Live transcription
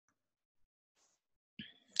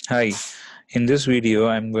Hi, in this video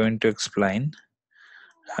I'm going to explain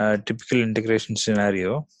a typical integration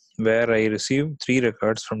scenario where I receive three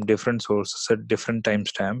records from different sources at different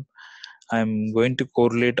timestamp. I'm going to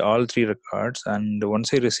correlate all three records, and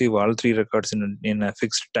once I receive all three records in a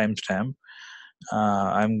fixed timestamp,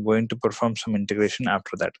 I'm going to perform some integration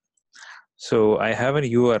after that. So I have a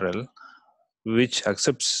URL which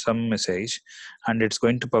accepts some message, and it's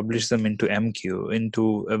going to publish them into MQ,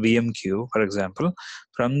 into a VM queue, for example.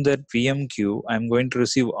 From that VM queue, I'm going to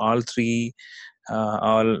receive all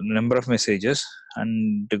number of messages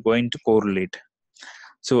and going to correlate.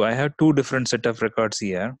 So I have two different set of records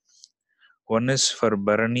here. One is for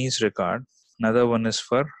Bharani's record, another one is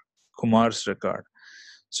for Kumar's record.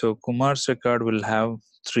 So Kumar's record will have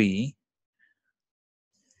 3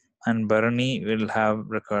 and Bharani will have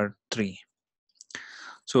record 3.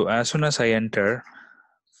 So as soon as I enter,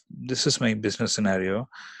 this is my business scenario.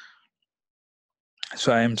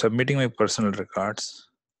 So I am submitting my personal records.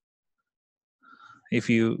 If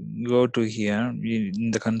you go to here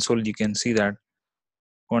in the console, you can see that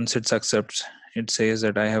once it accepts, it says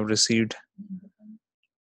that I have received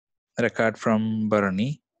a record from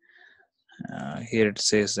Bharani. Here it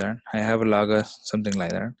says that I have a logger, something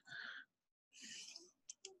like that.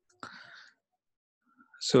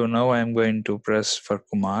 So now I am going to press for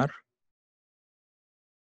Kumar.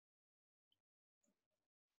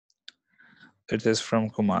 It is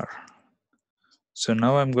from Kumar. So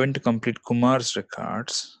now I'm going to complete Kumar's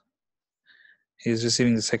records. He is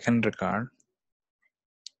receiving the second record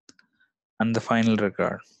and the final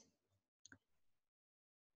record.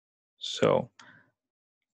 So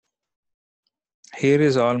here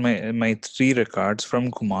is all my three records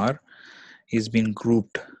from Kumar is been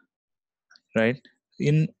grouped, right?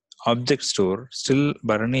 In object store, still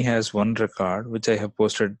Bharani has one record which I have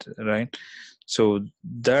posted, right? So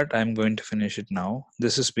that I'm going to finish it now.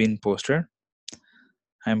 This has been posted.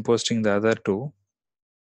 I'm posting the other two.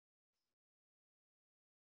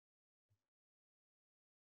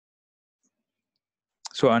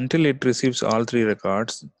 So until it receives all three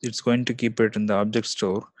records, it's going to keep it in the object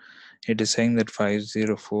store. It is saying that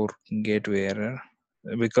 504 gateway error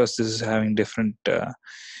because this is having different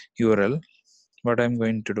URL. What I'm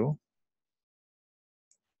going to do,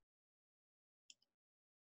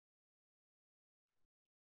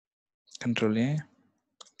 Control A,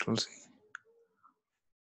 Control C,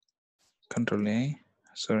 Control A,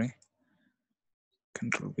 sorry,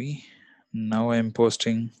 Control B. Now I'm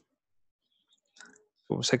posting.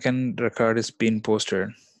 So second record is being posted.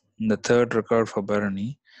 The third record for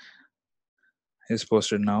Bharani is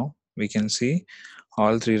posted now. We can see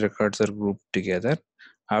all three records are grouped together.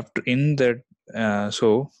 After in that,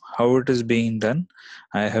 so how it is being done,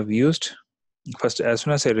 I have used first, as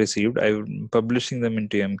soon as I received, I'm publishing them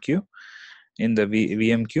into MQ in the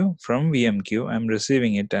VMQ. From VMQ, I'm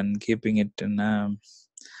receiving it and keeping it in.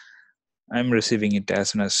 I'm receiving it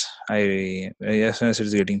as soon as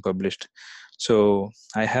it's getting published. So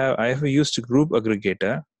I have used a group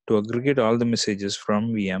aggregator to aggregate all the messages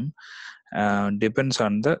from VM. Depends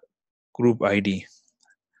on the group ID.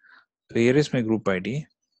 So here is my group ID.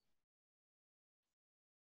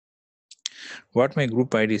 What my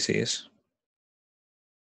group ID says,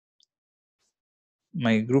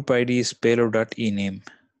 my group ID is payload.ename.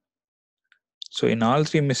 So in all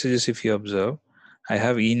three messages, if you observe, I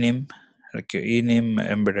have ename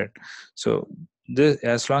embedded. So this,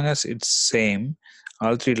 as long as it's same,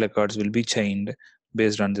 all three records will be chained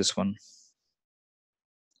based on this one.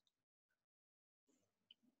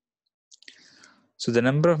 So the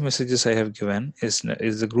number of messages I have given is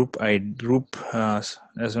the group ID group.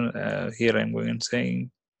 Here I'm going and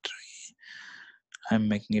saying 3. I'm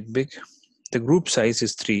making it big. The group size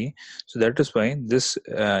is 3, so that is why this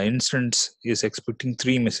instance is expecting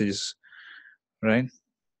 3 messages, right?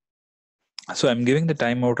 So I'm giving the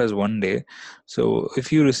timeout as 1 day. So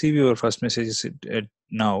if you receive your first messages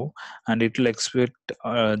now, and it will expect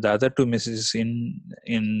the other 2 messages in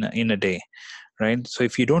a day, right? So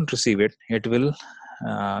if you don't receive it, it will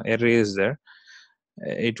erase there.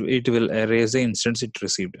 It will erase the instance it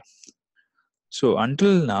received. So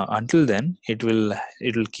until then, it will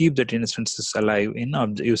keep that instances alive in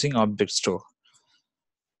using object store.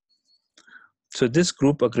 So this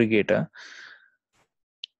group aggregator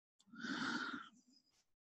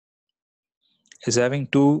is having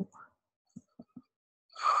two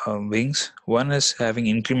wings. One is having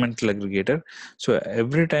incremental aggregator. So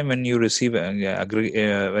every time when you receive a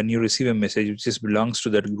message which belongs to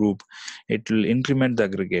that group, it will increment the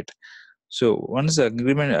aggregate. So once the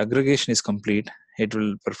aggregation is complete, it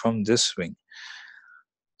will perform this wing.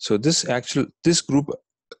 So this group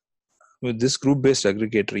With this group-based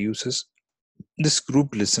aggregator uses this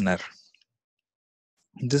group listener.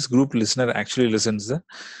 This group listener actually listens the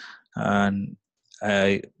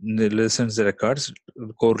listens the records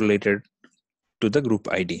correlated to the group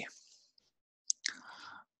ID.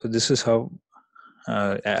 So this is how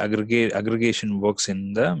aggregation works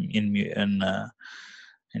in the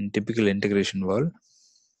in typical integration world.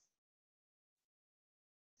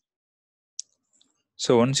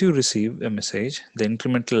 So once you receive a message, the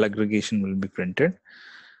incremental aggregation will be printed.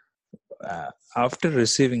 After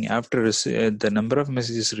the number of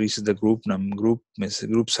messages reaches the group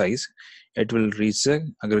size, it will reach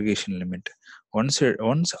the aggregation limit.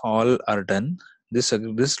 Once all are done,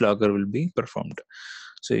 this logger will be performed.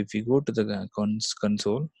 So if you go to the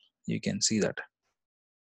console, you can see that.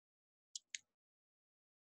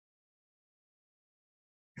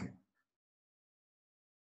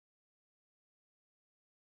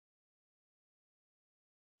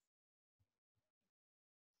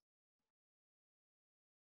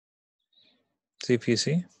 So if you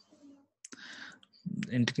see,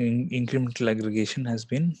 incremental aggregation has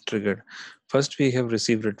been triggered. First, we have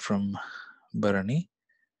received it from Bharani,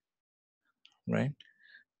 right?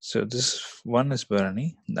 So this one is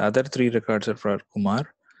Bharani. The other three records are for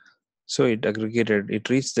Kumar. So it aggregated. It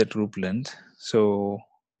reached the group length. So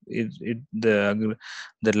the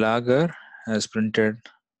logger has printed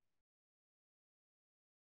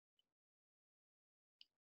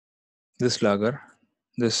this logger.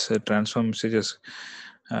 This transform message is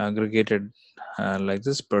aggregated like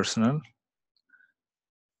this personal.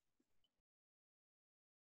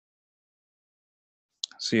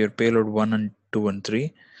 So your payload 1 and 2 and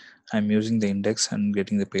 3. I'm using the index and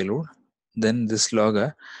getting the payload. Then this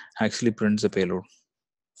logger actually prints the payload.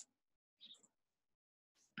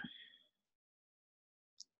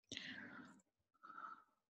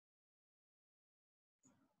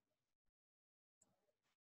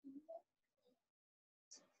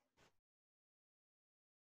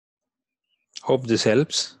 Hope this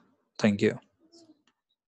helps. Thank you.